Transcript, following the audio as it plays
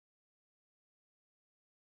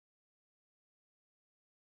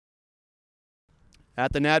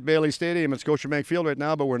At the Nat Bailey Stadium at Scotiabank Field right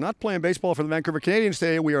now, but we're not playing baseball for the Vancouver Canadians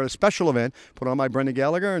today. We are at a special event put on by Brendan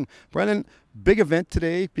Gallagher. And Brendan, big event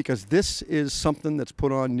today because this is something that's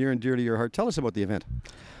put on near and dear to your heart. Tell us about the event.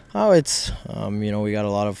 Oh, it's we got a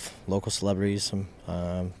lot of local celebrities, some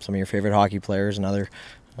of your favorite hockey players, and other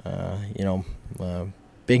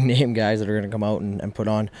big name guys that are going to come out and put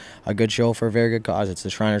on a good show for a very good cause. It's the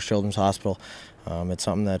Shriners Children's Hospital. It's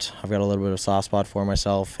something that I've got a little bit of a soft spot for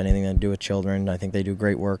myself. Anything to do with children, I think they do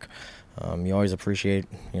great work. You always appreciate,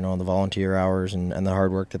 the volunteer hours and the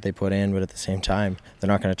hard work that they put in, but at the same time, they're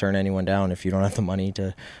not going to turn anyone down. If you don't have the money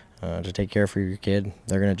to take care for your kid,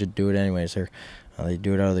 they're going to do it anyways. They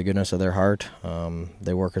do it out of the goodness of their heart.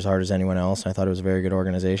 They work as hard as anyone else. I thought it was a very good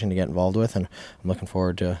organization to get involved with, and I'm looking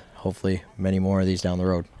forward to hopefully many more of these down the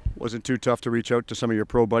road. Was it too tough to reach out to some of your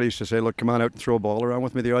pro buddies to say, look, come on out and throw a ball around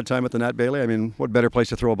with me the odd time at the Nat Bailey? I mean, what better place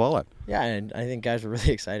to throw a ball at? Yeah, and I think guys were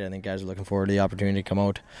really excited. I think guys are looking forward to the opportunity to come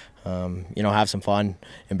out, have some fun,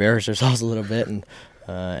 embarrass ourselves a little bit, and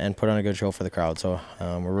put on a good show for the crowd. So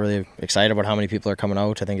we're really excited about how many people are coming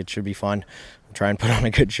out. I think it should be fun. We'll try and put on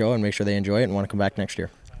a good show and make sure they enjoy it and want to come back next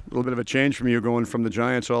year. A little bit of a change from you going from the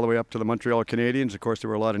Giants all the way up to the Montreal Canadiens. Of course, there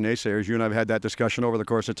were a lot of naysayers. You and I have had that discussion over the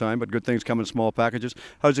course of time, but good things come in small packages.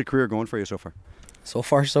 How's your career going for you so far? So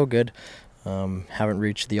far, so good. Haven't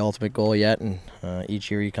reached the ultimate goal yet, and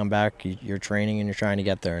each year you come back, you're training and you're trying to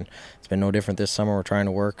get there. And it's been no different this summer. We're trying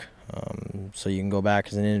to work so you can go back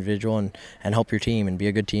as an individual and help your team and be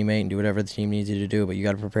a good teammate and do whatever the team needs you to do. But you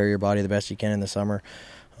got to prepare your body the best you can in the summer.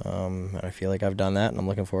 And I feel like I've done that, and I'm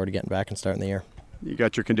looking forward to getting back and starting the year. You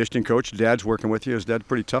got your conditioning coach. Dad's working with you. Is Dad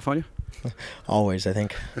pretty tough on you? Always, I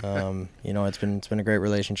think. It's been a great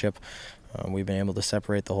relationship. We've been able to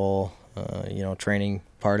separate the whole, training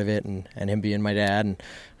part of it and him being my dad. And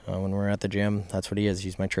when we're at the gym, that's what he is.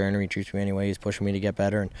 He's my trainer. He treats me anyway. He's pushing me to get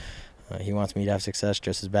better, and he wants me to have success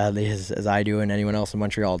just as badly as I do and anyone else in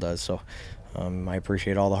Montreal does. So I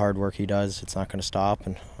appreciate all the hard work he does. It's not going to stop,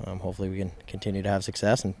 and hopefully we can continue to have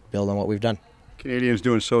success and build on what we've done. Canadians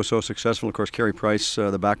doing so successful. Of course, Carey Price,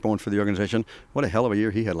 the backbone for the organization. What a hell of a year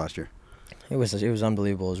he had last year. It was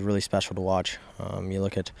unbelievable. It was really special to watch. You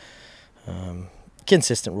look at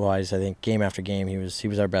consistent-wise, I think game after game he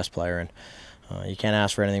was our best player, and you can't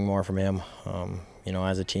ask for anything more from him.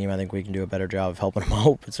 As a team, I think we can do a better job of helping him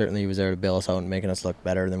out. But certainly, he was there to bail us out and making us look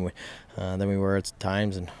better than we were at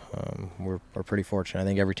times. And we're pretty fortunate. I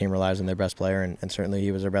think every team relies on their best player, and certainly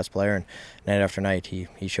he was our best player. And night after night,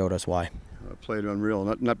 he showed us why. Played unreal.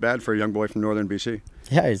 Not bad for a young boy from northern BC.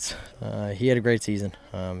 Yeah, he had a great season.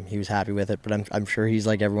 He was happy with it, but I'm sure he's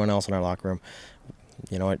like everyone else in our locker room.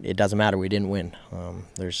 It doesn't matter. We didn't win.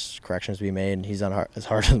 There's corrections to be made, and he's on as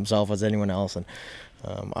hard on himself as anyone else. And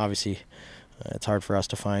obviously, it's hard for us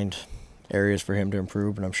to find areas for him to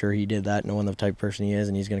improve, and I'm sure he did that, knowing the type of person he is,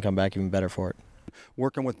 and he's going to come back even better for it.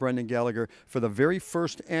 Working with Brendan Gallagher for the very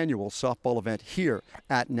first annual softball event here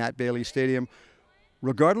at Nat Bailey Stadium.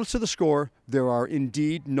 Regardless of the score, there are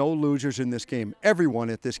indeed no losers in this game. Everyone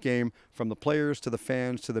at this game, from the players to the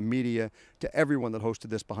fans to the media to everyone that hosted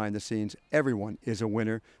this behind the scenes, everyone is a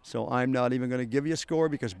winner. So I'm not even going to give you a score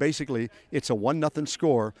because basically it's a 1-0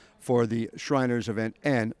 score for the Shriners event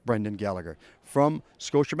and Brendan Gallagher. From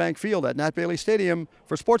Scotiabank Field at Nat Bailey Stadium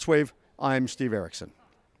for Sportswave, I'm Steve Erickson.